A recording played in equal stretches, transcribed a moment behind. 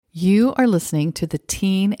You are listening to the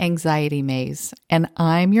Teen Anxiety Maze, and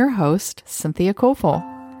I'm your host, Cynthia Kofel.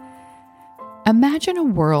 Imagine a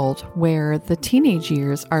world where the teenage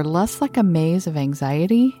years are less like a maze of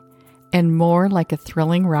anxiety and more like a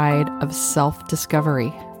thrilling ride of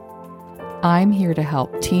self-discovery. I'm here to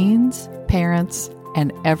help teens, parents,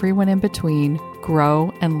 and everyone in between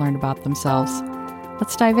grow and learn about themselves.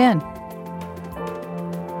 Let's dive in.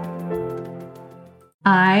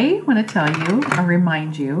 I want to tell you or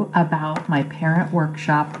remind you about my parent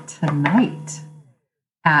workshop tonight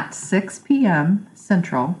at 6 p.m.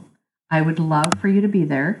 Central. I would love for you to be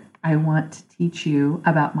there. I want to teach you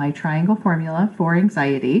about my triangle formula for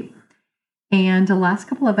anxiety. And the last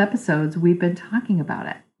couple of episodes, we've been talking about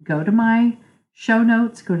it. Go to my show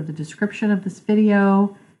notes, go to the description of this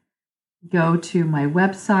video, go to my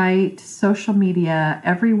website, social media,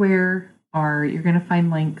 everywhere. You're going to find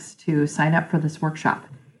links to sign up for this workshop.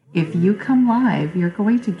 If you come live, you're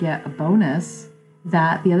going to get a bonus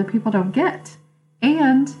that the other people don't get.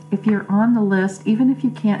 And if you're on the list, even if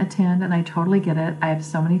you can't attend, and I totally get it, I have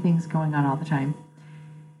so many things going on all the time,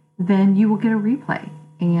 then you will get a replay.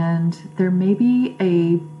 And there may be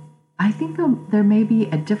there may be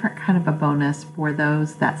a different kind of a bonus for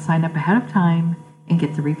those that sign up ahead of time and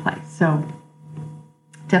get the replay. So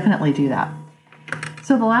definitely do that.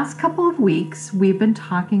 So the last couple of weeks, we've been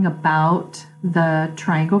talking about the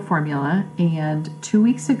triangle formula, and 2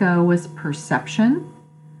 weeks ago was perception,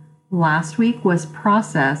 last week was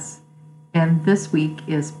process, and this week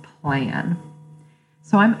is plan.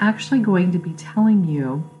 So I'm actually going to be telling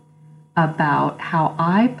you about how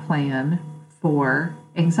I plan for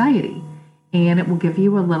anxiety, and it will give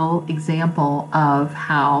you a little example of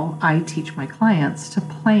how I teach my clients to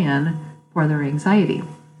plan for their anxiety.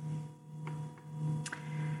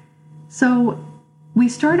 So we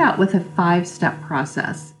start out with a 5-step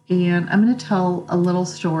process, and I'm going to tell a little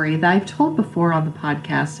story that I've told before on the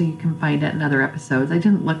podcast, so you can find it in other episodes. I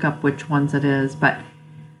didn't look up which ones it is, but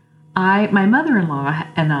my mother-in-law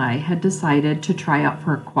and I had decided to try out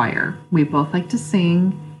for a choir. We both like to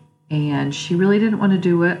sing, and she really didn't want to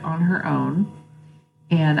do it on her own.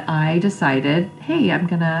 And I decided, hey, I'm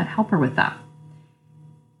going to help her with that.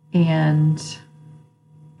 And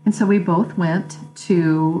so we both went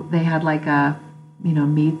to, they had like a,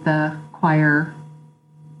 meet the choir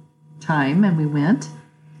time, and we went,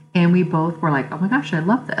 and we both were like, oh my gosh, I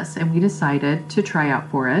love this. And we decided to try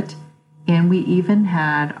out for it. And we even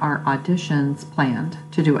had our auditions planned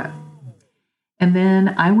to do it. And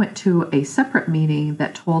then I went to a separate meeting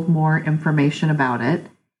that told more information about it.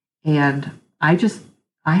 And I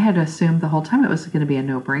had assumed the whole time it was going to be a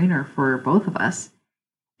no-brainer for both of us.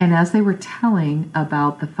 And as they were telling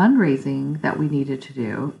about the fundraising that we needed to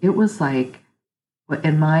do, it was like,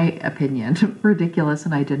 in my opinion, ridiculous,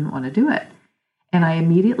 and I didn't want to do it. And I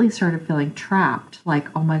immediately started feeling trapped, like,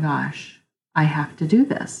 oh my gosh, I have to do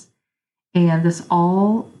this. And this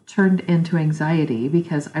all turned into anxiety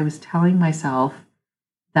because I was telling myself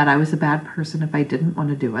that I was a bad person if I didn't want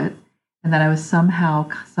to do it, and that I was somehow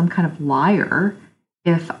some kind of liar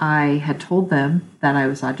if I had told them that I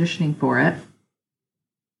was auditioning for it,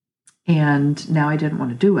 and now I didn't want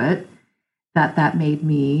to do it, that made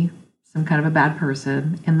me some kind of a bad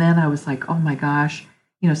person. And then I was like, oh my gosh,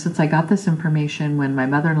 since I got this information when my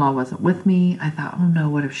mother-in-law wasn't with me, I thought, oh no,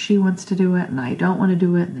 what if she wants to do it and I don't want to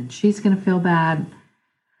do it, and then she's going to feel bad.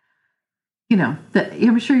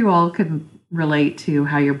 I'm sure you all can relate to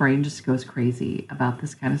how your brain just goes crazy about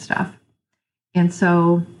this kind of stuff. And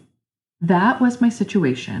so that was my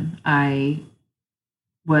situation. I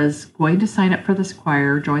was going to sign up for this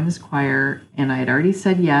choir, join this choir, and I had already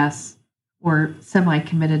said yes or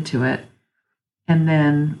semi-committed to it, and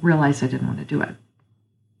then realized I didn't want to do it.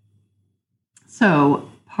 So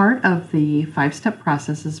part of the 5-step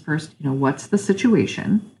process is first, what's the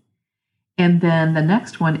situation? And then the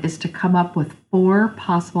next one is to come up with 4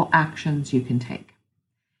 possible actions you can take.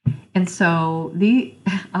 And so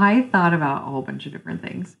I thought about a whole bunch of different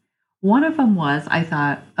things. One of them was, I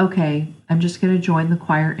thought, okay, I'm just going to join the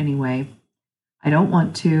choir anyway. I don't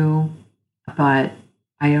want to, but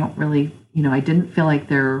I don't really, I didn't feel like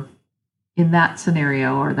they're in that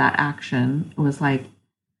scenario or that action. It was like,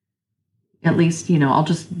 at least, I'll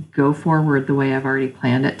just go forward the way I've already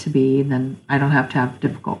planned it to be. And then I don't have to have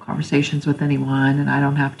difficult conversations with anyone, and I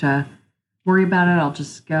don't have to worry about it. I'll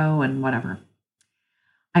just go and whatever.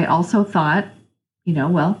 I also thought,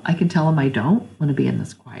 I can tell them I don't want to be in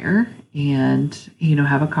this choir and,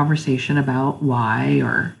 have a conversation about why,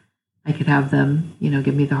 or I could have them,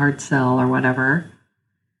 give me the hard sell or whatever.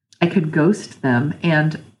 I could ghost them,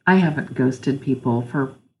 and I haven't ghosted people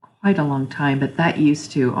for quite a long time, but that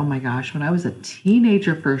used to, oh my gosh, when I was a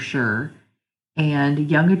teenager for sure, and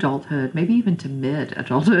young adulthood, maybe even to mid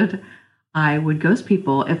adulthood, I would ghost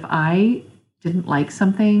people if I didn't like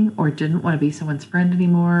something or didn't want to be someone's friend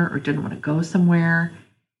anymore or didn't want to go somewhere.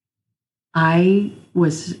 I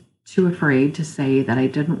was too afraid to say that I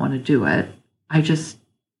didn't want to do it. I just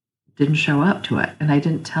didn't show up to it and I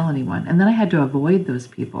didn't tell anyone. And then I had to avoid those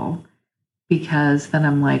people because then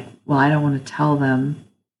I'm like, well, I don't want to tell them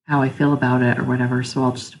how I feel about it or whatever, so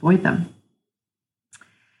I'll just avoid them.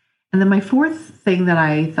 And then my fourth thing that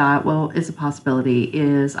I thought, well, is a possibility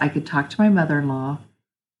is I could talk to my mother-in-law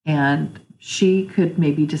and she could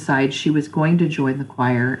maybe decide she was going to join the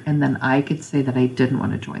choir, and then I could say that I didn't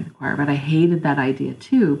want to join the choir. But I hated that idea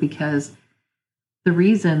too, because the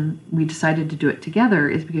reason we decided to do it together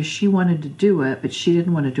is because she wanted to do it, but she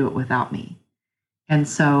didn't want to do it without me. And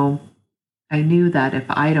so I knew that if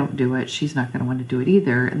I don't do it, she's not going to want to do it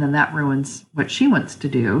either. And then that ruins what she wants to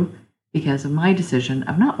do because of my decision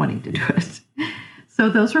of not wanting to do it. So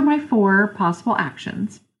those were my 4 possible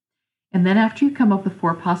actions. And then after you come up with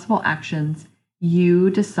 4 possible actions, you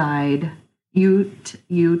decide,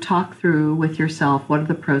 you talk through with yourself, what are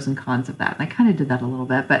the pros and cons of that? And I kind of did that a little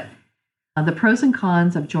bit, but the pros and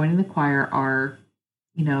cons of joining the choir are,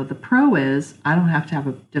 the pro is I don't have to have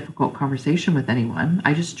a difficult conversation with anyone.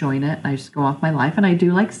 I just join it and I just go off my life. And I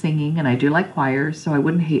do like singing and I do like choirs, so I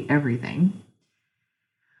wouldn't hate everything.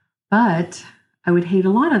 But I would hate a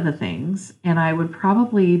lot of the things, and I would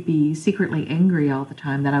probably be secretly angry all the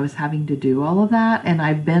time that I was having to do all of that. And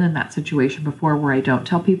I've been in that situation before where I don't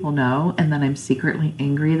tell people no, and then I'm secretly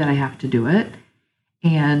angry that I have to do it.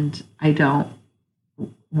 And I don't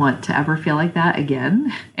want to ever feel like that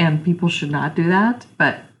again, and people should not do that.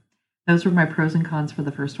 But those were my pros and cons for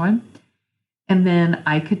the first one. And then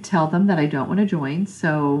I could tell them that I don't want to join.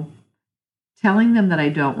 So telling them that I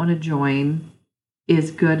don't want to join is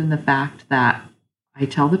good in the fact that I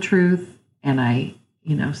tell the truth and I,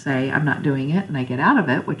 say I'm not doing it and I get out of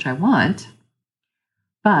it, which I want.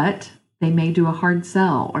 But they may do a hard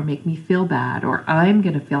sell or make me feel bad, or I'm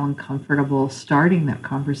going to feel uncomfortable starting that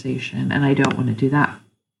conversation, and I don't want to do that.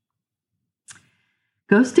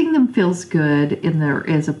 Ghosting them feels good and there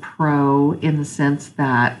is a pro in the sense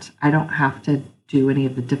that I don't have to do any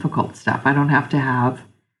of the difficult stuff. I don't have to have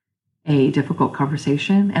a difficult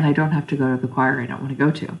conversation, and I don't have to go to the choir I don't want to go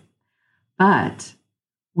to. But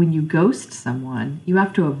when you ghost someone, you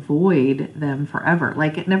have to avoid them forever.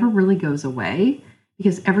 Like, it never really goes away,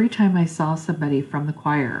 because every time I saw somebody from the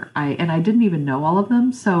choir, I didn't even know all of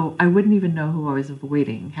them, so I wouldn't even know who I was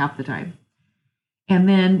avoiding half the time. And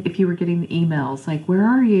then if you were getting the emails like, where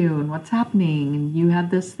are you and what's happening, and you had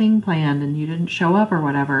this thing planned and you didn't show up or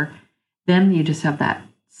whatever, then you just have that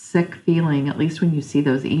sick feeling, at least when you see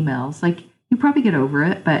those emails. Like, you probably get over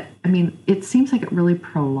it, but it seems like it really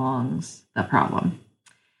prolongs the problem.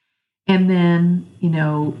 And then,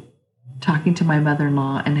 talking to my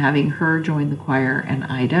mother-in-law and having her join the choir and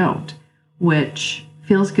I don't, which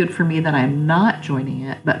feels good for me that I'm not joining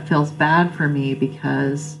it, but feels bad for me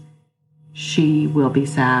because she will be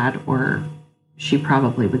sad, or she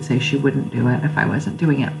probably would say she wouldn't do it if I wasn't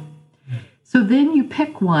doing it. So then you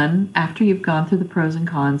pick one after you've gone through the pros and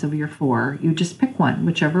cons of your 4. You just pick one,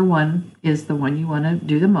 whichever one is the one you want to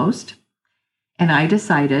do the most. And I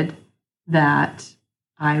decided that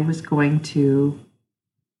I was going to,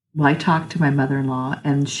 I talked to my mother-in-law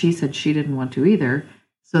and she said she didn't want to either.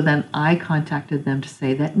 So then I contacted them to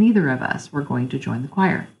say that neither of us were going to join the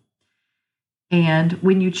choir. And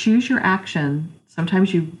when you choose your action,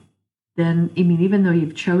 sometimes even though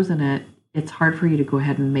you've chosen it, it's hard for you to go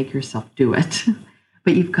ahead and make yourself do it.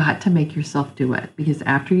 But you've got to make yourself do it, because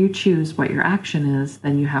after you choose what your action is,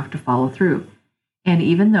 then you have to follow through. And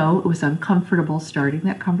even though it was uncomfortable starting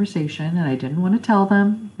that conversation, and I didn't want to tell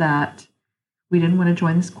them that we didn't want to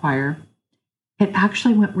join this choir, it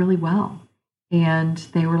actually went really well. And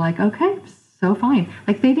they were like, okay, so fine.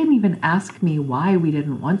 Like, they didn't even ask me why we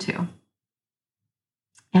didn't want to.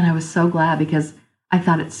 And I was so glad, because I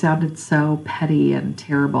thought it sounded so petty and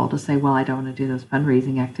terrible to say, well, I don't want to do those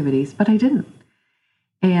fundraising activities, but I didn't.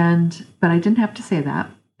 But I didn't have to say that.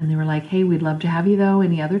 And they were like, hey, we'd love to have you though,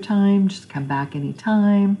 any other time, just come back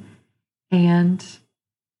anytime. And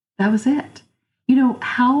that was it.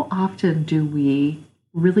 How often do we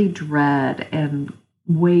really dread and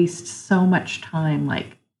waste so much time,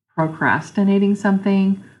 like procrastinating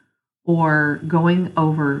something, or going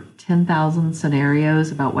over 10,000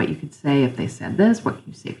 scenarios about what you could say if they said this, what can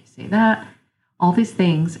you say if you say that, all these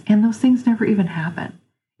things, and those things never even happen.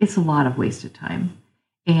 It's a lot of wasted time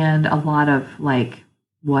and a lot of like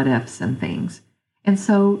what ifs and things. And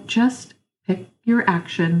so just pick your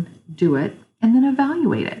action, do it, and then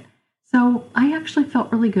evaluate it. So I actually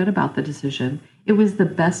felt really good about the decision. It was the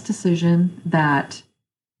best decision that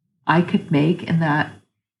I could make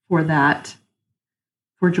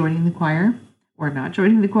for joining the choir or not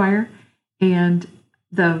joining the choir. And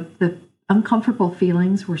the uncomfortable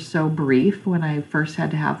feelings were so brief when I first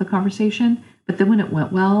had to have the conversation. But then when it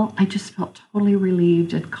went well, I just felt totally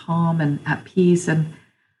relieved and calm and at peace. And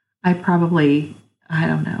I probably, I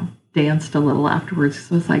don't know, danced a little afterwards.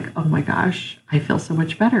 So it's like, oh my gosh, I feel so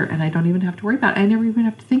much better. And I don't even have to worry about it. I never even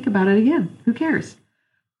have to think about it again. Who cares?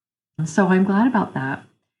 And so I'm glad about that.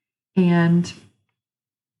 And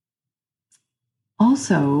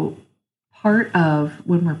also, part of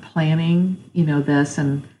when we're planning, this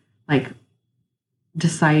and like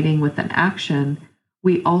deciding with an action,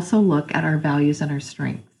 we also look at our values and our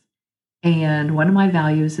strengths. And one of my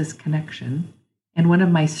values is connection. And one of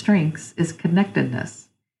my strengths is connectedness.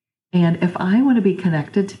 And if I want to be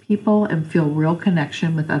connected to people and feel real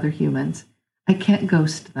connection with other humans, I can't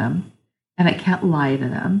ghost them and I can't lie to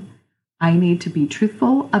them. I need to be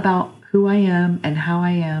truthful about who I am and how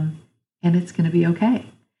I am, and it's going to be okay.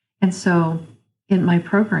 And so in my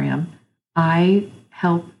program, I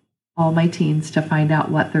help all my teens to find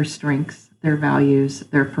out what their strengths, their values,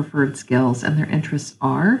 their preferred skills, and their interests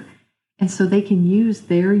are. And so they can use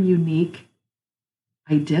their unique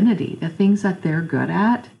identity, the things that they're good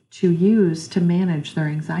at, to use to manage their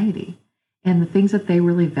anxiety. And the things that they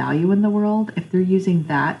really value in the world, if they're using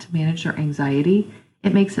that to manage their anxiety,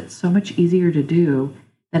 it makes it so much easier to do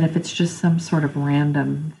than if it's just some sort of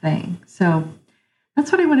random thing. So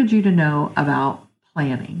that's what I wanted you to know about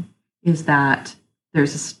planning, is that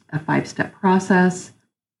there's a 5-step process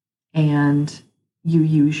and you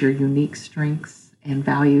use your unique strengths and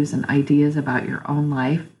values and ideas about your own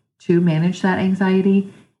life to manage that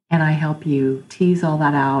anxiety. And I help you tease all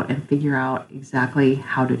that out and figure out exactly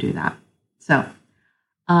how to do that. So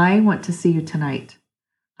I want to see you tonight.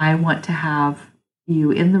 I want to have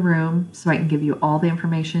you in the room so I can give you all the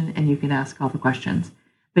information and you can ask all the questions.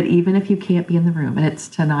 But even if you can't be in the room, and it's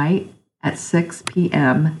tonight at 6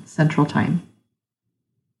 p.m. Central Time,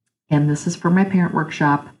 and this is for my parent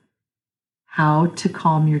workshop, how to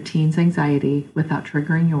calm your teen's anxiety without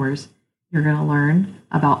triggering yours. You're going to learn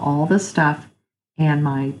about all this stuff and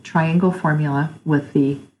my triangle formula with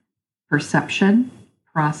the perception,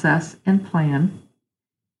 process, and plan.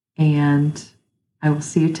 And I will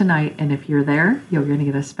see you tonight. And if you're there, you're going to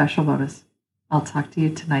get a special bonus. I'll talk to you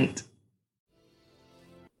tonight.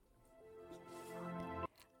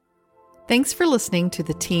 Thanks for listening to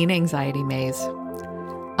the Teen Anxiety Maze.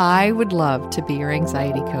 I would love to be your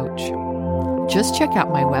anxiety coach. Just check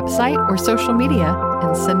out my website or social media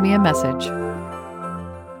and send me a message.